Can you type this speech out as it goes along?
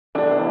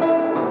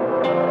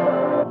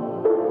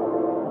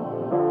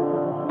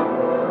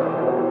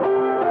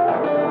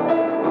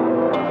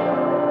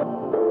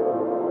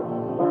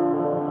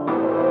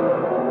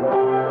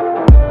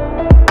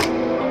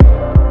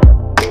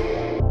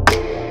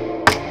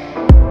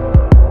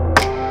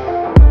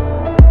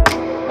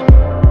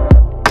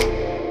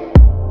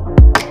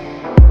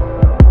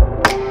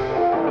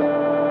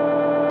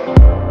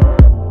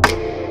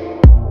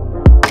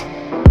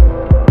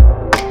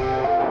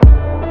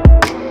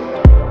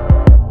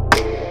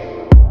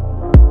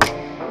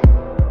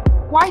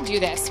why do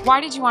this?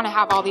 Why did you want to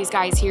have all these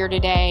guys here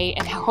today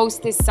and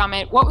host this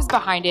summit? What was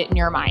behind it in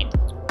your mind?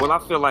 Well, I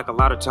feel like a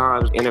lot of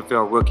times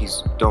NFL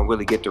rookies don't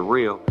really get the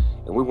real,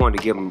 and we wanted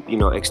to give them,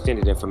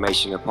 extended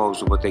information opposed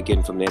to what they're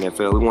getting from the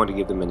NFL. We wanted to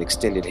give them an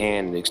extended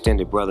hand, an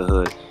extended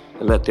brotherhood,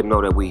 and let them know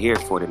that we're here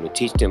for them, to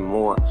teach them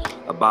more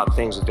about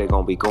things that they're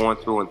going to be going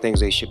through and things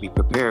they should be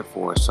prepared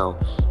for. So,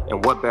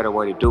 and what better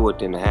way to do it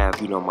than to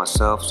have,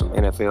 myself, some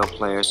NFL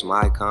players, some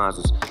icons,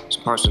 and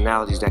some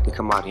personalities that can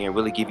come out here and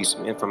really give you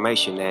some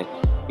information that,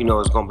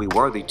 is going to be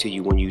worthy to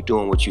you when you're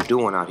doing what you're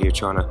doing out here,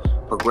 trying to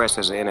progress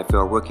as an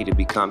NFL rookie to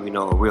become,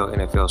 a real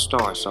NFL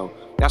star. So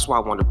that's why I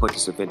wanted to put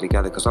this event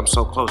together, because I'm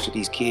so close to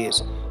these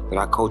kids that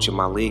I coach in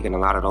my league, and a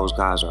lot of those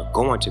guys are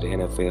going to the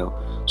NFL.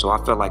 So I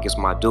felt like it's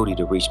my duty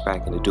to reach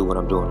back and to do what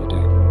I'm doing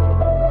today.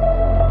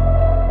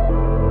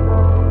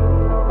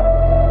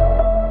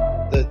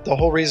 The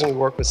whole reason we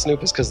work with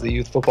Snoop is because of the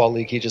youth football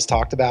league he just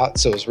talked about.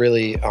 So it's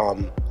really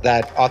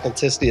that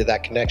authenticity of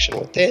that connection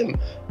with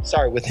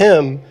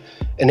him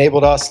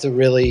enabled us to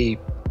really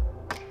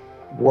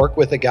work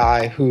with a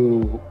guy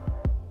who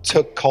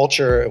took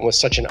culture and was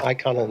such an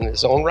icon in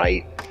his own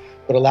right,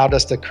 but allowed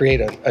us to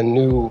create a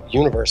new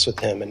universe with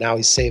him. And now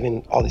he's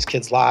saving all these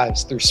kids'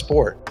 lives through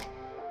sport.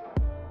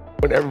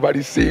 When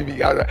everybody see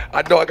me, I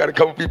know I got a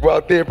couple people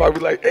out there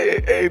probably like,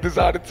 hey, this is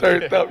how it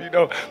turned up,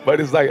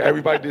 But it's like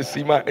everybody just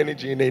see my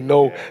energy and they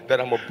know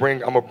that I'm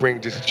gonna bring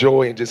just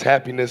joy and just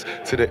happiness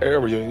to the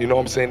area. You know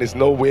what I'm saying? There's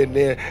nowhere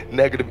near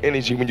negative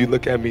energy when you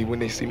look at me when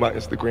they see my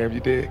Instagram,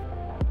 you dig?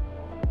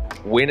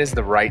 When is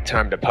the right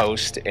time to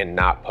post and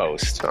not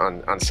post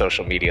on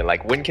social media?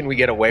 Like, when can we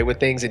get away with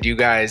things? And you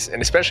guys,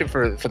 and especially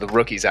for the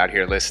rookies out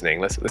here listening,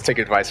 let's take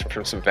advice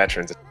from some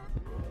veterans.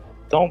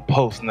 Don't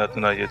post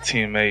nothing on your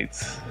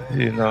teammates,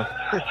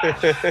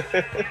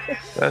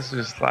 That's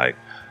just like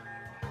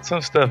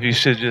some stuff you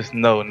should just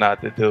know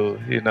not to do,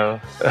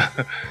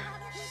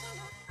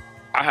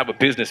 I have a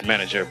business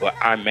manager, but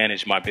I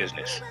manage my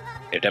business,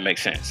 if that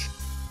makes sense.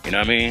 You know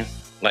what I mean?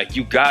 Like,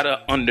 you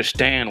gotta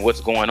understand what's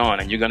going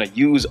on, and you're gonna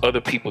use other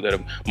people that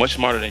are much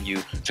smarter than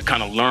you to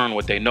kind of learn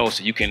what they know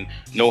so you can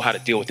know how to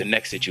deal with the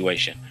next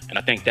situation. And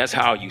I think that's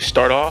how you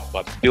start off,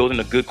 by building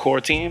a good core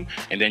team,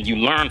 and then you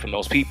learn from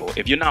those people.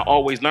 If you're not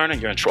always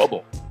learning, you're in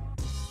trouble.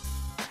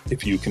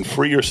 If you can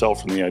free yourself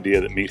from the idea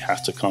that meat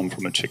has to come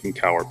from a chicken,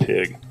 cow, or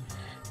pig,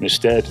 and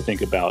instead to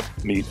think about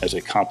meat as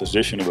a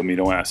composition of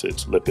amino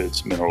acids,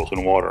 lipids, minerals,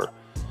 and water,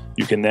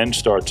 you can then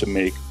start to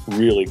make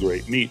really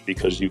great meat,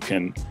 because you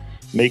can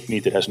make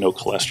meat that has no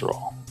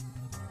cholesterol.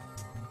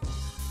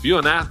 If you're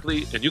an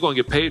athlete and you're going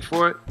to get paid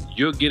for it,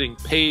 you're getting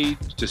paid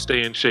to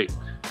stay in shape.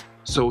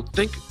 So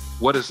think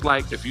what it's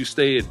like if you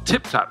stay in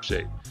tip-top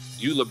shape.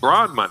 You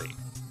LeBron money.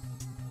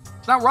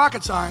 It's not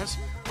rocket science,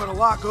 but a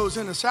lot goes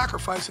into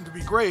sacrificing to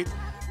be great,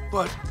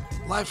 but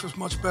life is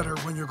much better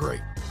when you're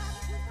great.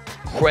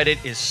 Credit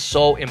is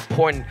so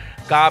important.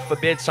 God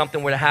forbid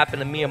something were to happen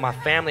to me or my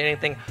family or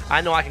anything,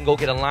 I know I can go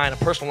get a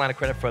personal line of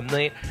credit for $1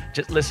 million.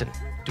 Just listen,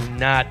 do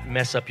not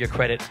mess up your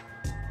credit.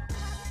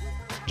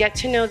 Get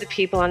to know the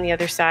people on the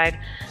other side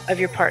of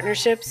your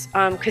partnerships,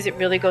 because it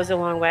really goes a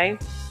long way.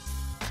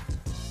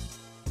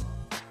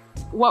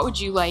 What would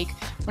you like,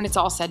 when it's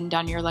all said and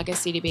done, your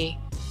legacy to be?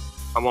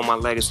 I want my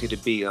legacy to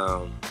be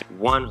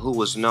one who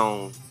was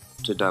known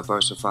to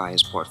diversify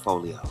his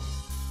portfolio.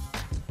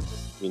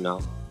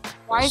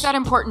 Why is that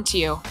important to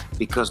you?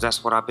 Because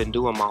that's what I've been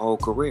doing my whole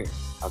career.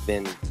 I've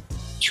been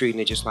treating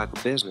it just like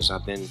a business.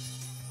 I've been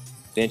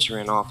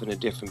venturing off into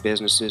different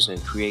businesses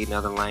and creating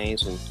other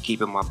lanes and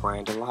keeping my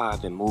brand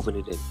alive and moving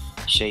it and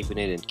shaping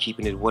it and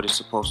keeping it what it's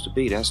supposed to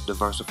be. That's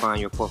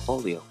diversifying your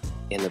portfolio.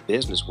 In the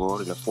business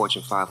world, in the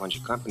Fortune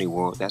 500 company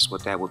world, that's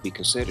what that would be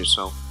considered.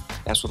 So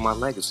that's what my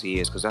legacy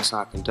is, because that's how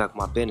I conduct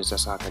my business.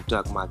 That's how I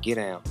conduct my get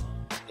down.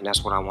 And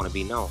that's what I want to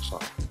be known for.